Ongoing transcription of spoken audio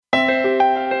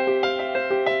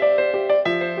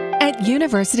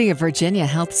University of Virginia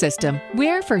Health System,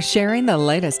 we're for sharing the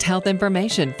latest health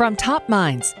information from top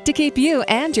minds to keep you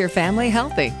and your family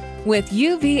healthy. With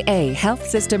UVA Health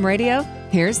System Radio,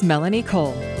 here's Melanie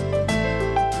Cole.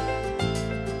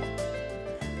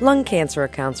 Lung cancer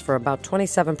accounts for about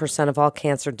 27% of all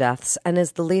cancer deaths and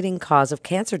is the leading cause of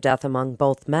cancer death among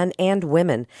both men and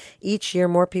women. Each year,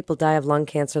 more people die of lung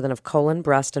cancer than of colon,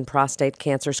 breast, and prostate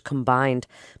cancers combined.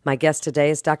 My guest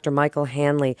today is Dr. Michael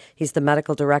Hanley. He's the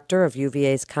medical director of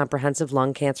UVA's Comprehensive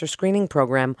Lung Cancer Screening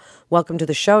Program. Welcome to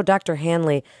the show, Dr.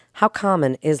 Hanley. How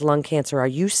common is lung cancer? Are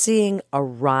you seeing a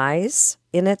rise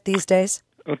in it these days?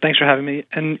 Well, thanks for having me.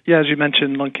 And yeah, as you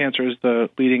mentioned, lung cancer is the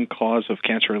leading cause of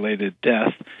cancer-related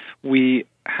death. We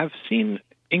have seen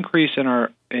increase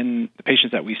in the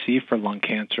patients that we see for lung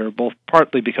cancer, both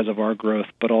partly because of our growth,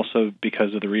 but also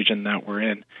because of the region that we're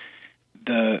in.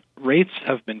 The rates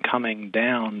have been coming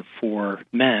down for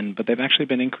men, but they've actually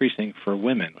been increasing for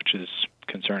women, which is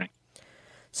concerning.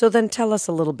 So then tell us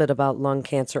a little bit about lung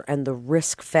cancer and the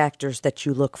risk factors that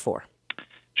you look for.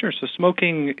 Sure. So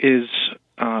smoking is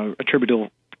attributable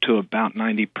to about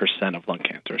 90% of lung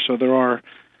cancer. So there are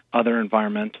other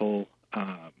environmental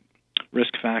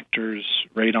risk factors,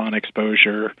 radon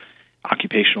exposure,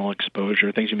 occupational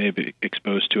exposure, things you may be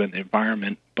exposed to in the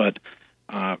environment. But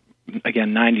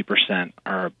again, 90%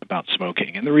 are about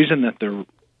smoking. And the reason that the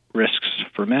risks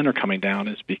for men are coming down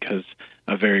is because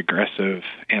of very aggressive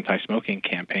anti-smoking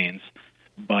campaigns.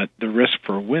 But the risk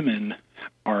for women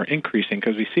are increasing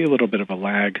because we see a little bit of a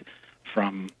lag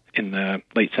from in the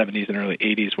late 70s and early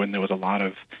 80s when there was a lot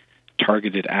of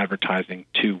targeted advertising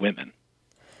to women.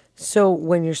 So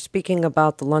when you're speaking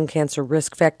about the lung cancer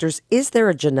risk factors, is there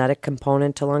a genetic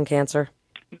component to lung cancer?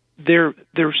 There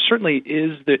certainly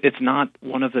is. It's not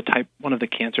one of the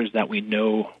cancers that we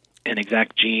know an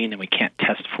exact gene and we can't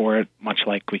test for it, much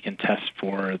like we can test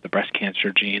for the breast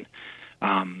cancer gene.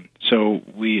 So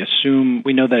we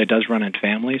know that it does run in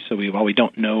families. So while we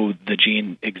don't know the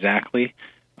gene exactly,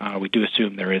 we do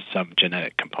assume there is some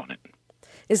genetic component.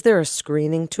 Is there a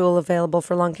screening tool available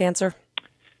for lung cancer?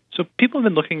 So people have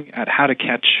been looking at how to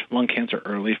catch lung cancer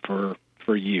early for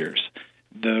years.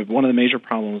 One of the major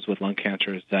problems with lung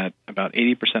cancer is that about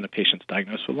 80% of patients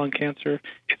diagnosed with lung cancer,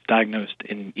 it's diagnosed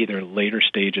in either later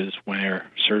stages where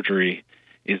surgery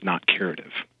is not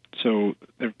curative. So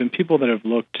there have been people that have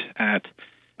looked at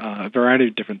a variety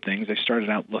of different things. They started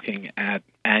out looking at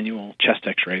annual chest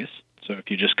x-rays. So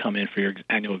if you just come in for your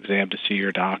annual exam to see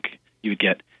your doc, you would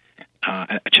get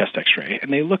a chest x-ray.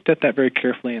 And they looked at that very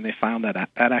carefully, and they found that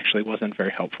that actually wasn't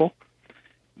very helpful.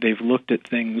 They've looked at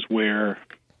things where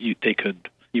you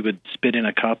would spit in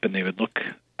a cup, and they would look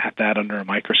at that under a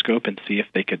microscope and see if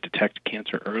they could detect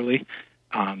cancer early.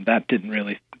 That didn't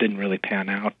really pan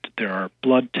out. There are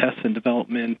blood tests in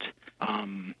development,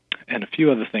 and a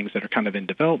few other things that are kind of in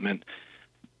development.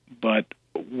 But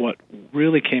what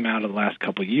really came out of the last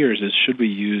couple of years is, should we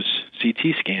use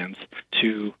CT scans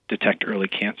to detect early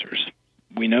cancers?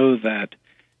 We know that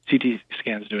CT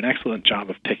scans do an excellent job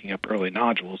of picking up early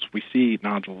nodules. We see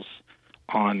nodules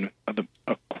on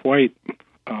quite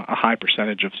a high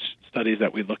percentage of studies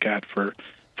that we look at for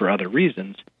other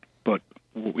reasons. But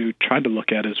what we tried to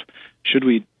look at is, should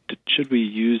we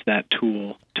use that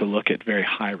tool to look at very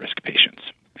high-risk patients?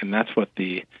 And that's what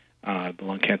the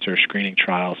lung cancer screening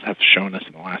trials have shown us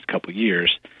in the last couple of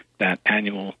years, that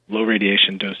annual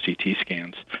low-radiation dose CT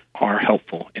scans are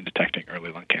helpful in detecting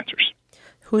early lung cancers.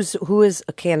 Who is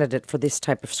a candidate for this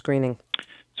type of screening?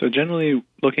 So generally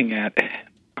looking at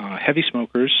heavy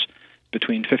smokers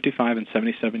between 55 and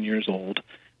 77 years old.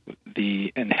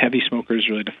 And heavy smokers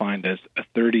really defined as a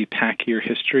 30-pack-year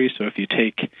history. So if you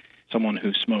take someone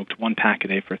who smoked 1 pack a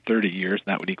day for 30 years,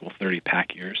 that would equal 30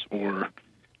 pack years, or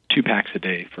 2 packs a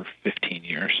day for 15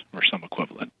 years, or some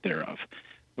equivalent thereof.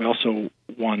 We also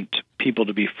want people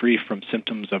to be free from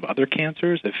symptoms of other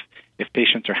cancers. If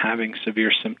patients are having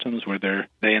severe symptoms where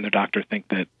they and their doctor think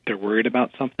that they're worried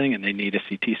about something and they need a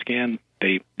CT scan,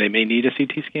 they may need a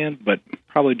CT scan, but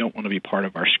probably don't want to be part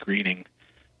of our screening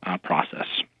process.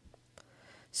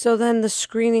 So then the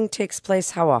screening takes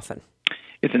place how often?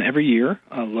 It's an every year,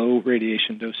 a low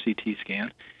radiation dose CT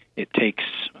scan. It takes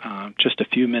just a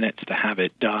few minutes to have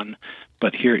it done,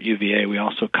 but here at UVA we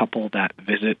also couple that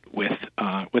visit with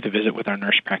a visit with our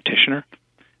nurse practitioner.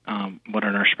 What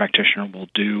our nurse practitioner will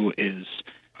do is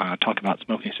talk about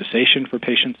smoking cessation for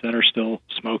patients that are still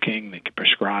smoking. They can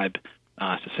prescribe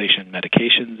cessation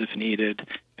medications if needed,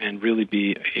 and really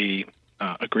be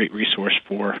a great resource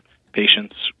for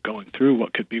patients going through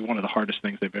what could be one of the hardest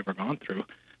things they've ever gone through.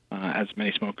 As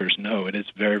many smokers know, it is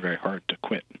very, very hard to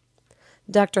quit.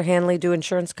 Dr. Hanley, do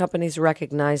insurance companies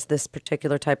recognize this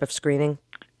particular type of screening?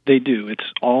 They do. It's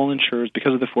all insurers,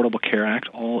 because of the Affordable Care Act,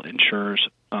 all insurers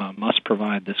must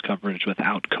provide this coverage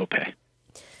without copay.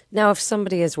 Now, if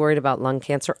somebody is worried about lung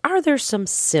cancer, are there some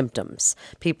symptoms?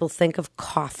 People think of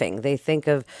coughing. They think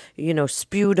of,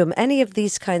 sputum, any of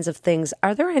these kinds of things.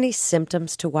 Are there any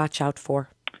symptoms to watch out for?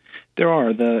 There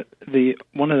are. The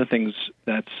one of the things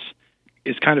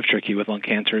is kind of tricky with lung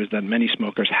cancer is that many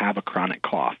smokers have a chronic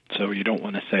cough. So you don't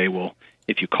want to say, well,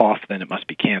 if you cough, then it must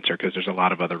be cancer, because there's a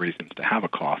lot of other reasons to have a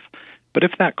cough. But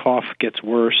if that cough gets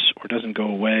worse or doesn't go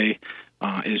away,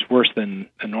 is worse than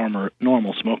a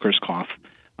normal smoker's cough,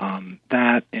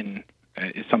 that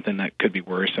is something that could be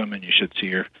worrisome, and you should see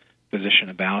your physician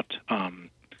about.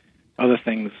 Other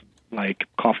things like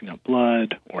coughing up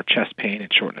blood or chest pain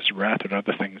and shortness of breath are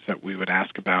other things that we would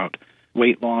ask about.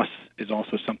 Weight loss is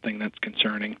also something that's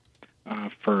concerning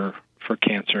for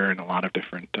cancer, and a lot of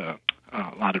different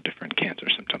cancer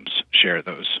symptoms share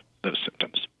those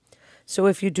symptoms. So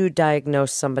if you do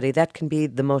diagnose somebody, that can be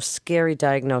the most scary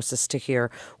diagnosis to hear.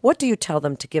 What do you tell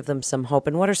them to give them some hope,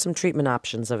 and what are some treatment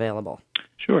options available?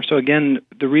 Sure. So again,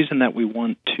 the reason that we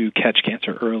want to catch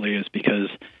cancer early is because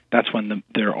that's when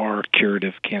there are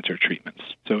curative cancer treatments.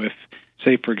 So if,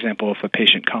 say, for example, if a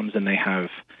patient comes and they have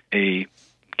a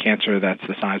cancer that's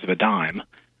the size of a dime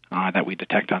that we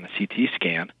detect on a CT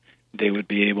scan, they would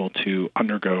be able to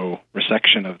undergo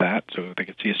resection of that, so they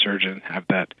could see a surgeon, have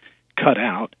that cut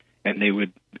out, and they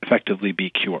would effectively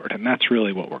be cured. And that's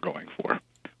really what we're going for.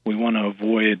 We want to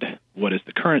avoid what is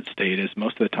the current state is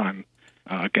most of the time,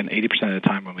 again, 80% of the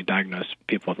time when we diagnose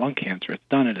people with lung cancer, it's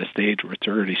done at a stage where it's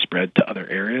already spread to other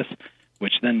areas,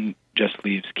 which then just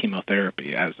leaves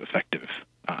chemotherapy as effective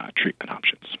treatment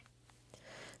options.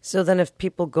 So then if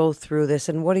people go through this,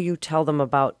 and what do you tell them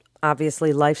about,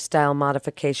 obviously, lifestyle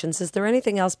modifications? Is there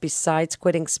anything else besides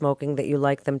quitting smoking that you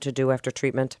like them to do after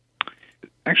treatment?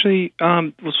 Actually,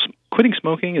 quitting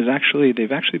smoking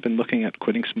they've actually been looking at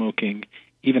quitting smoking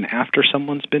even after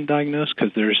someone's been diagnosed,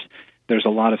 because there's a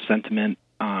lot of sentiment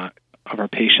of our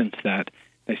patients that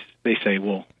they say,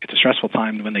 well, it's a stressful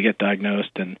time when they get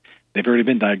diagnosed, and they've already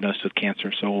been diagnosed with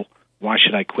cancer, so why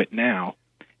should I quit now?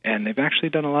 And they've actually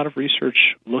done a lot of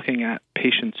research looking at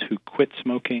patients who quit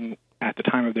smoking at the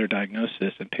time of their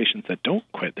diagnosis and patients that don't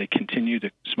quit. They continue to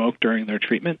smoke during their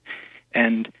treatment,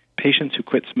 and patients who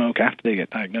quit smoke after they get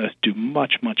diagnosed do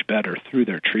much, much better through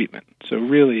their treatment. So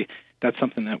really, that's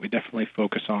something that we definitely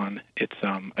focus on. It's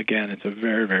again, it's a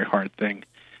very, very hard thing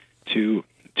to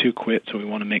quit. So we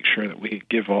want to make sure that we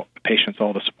give patients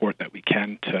all the support that we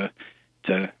can to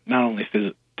not only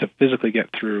to physically get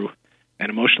through and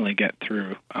emotionally get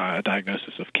through a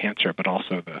diagnosis of cancer, but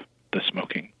also the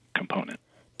smoking component.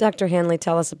 Dr. Hanley,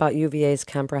 tell us about UVA's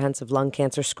comprehensive lung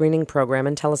cancer screening program,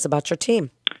 and tell us about your team.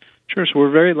 Sure. So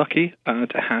we're very lucky to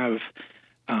have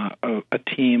a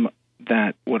team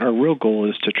that what our real goal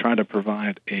is to try to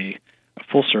provide a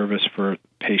full service for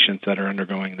patients that are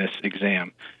undergoing this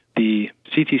exam. The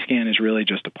CT scan is really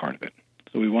just a part of it.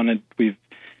 So we've partnered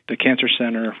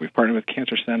with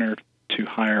Cancer Center to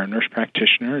hire a nurse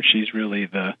practitioner. She's really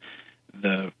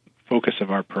the focus of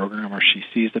our program, where she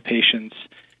sees the patients,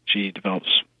 she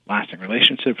develops lasting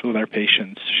relationships with our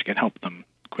patients, she can help them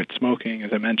quit smoking,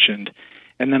 as I mentioned.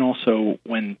 And then also,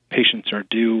 when patients are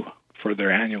due for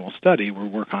their annual study, we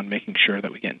work on making sure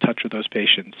that we get in touch with those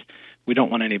patients. We don't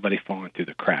want anybody falling through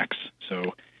the cracks.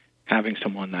 So having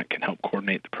someone that can help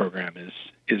coordinate the program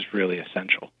is really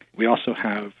essential. We also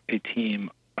have a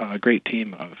great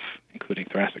team of including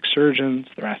thoracic surgeons,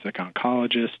 thoracic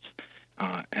oncologists,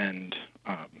 and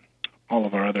all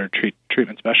of our other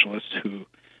treatment specialists who,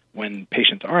 when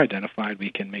patients are identified,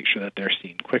 we can make sure that they're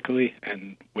seen quickly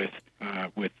and with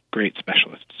great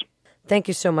specialists. Thank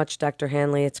you so much, Dr.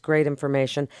 Hanley. It's great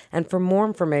information. And for more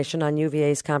information on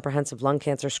UVA's comprehensive lung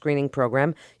cancer screening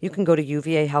program, you can go to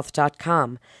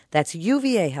uvahealth.com. That's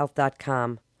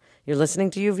uvahealth.com. You're listening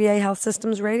to UVA Health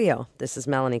Systems Radio. This is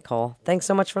Melanie Cole. Thanks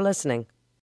so much for listening.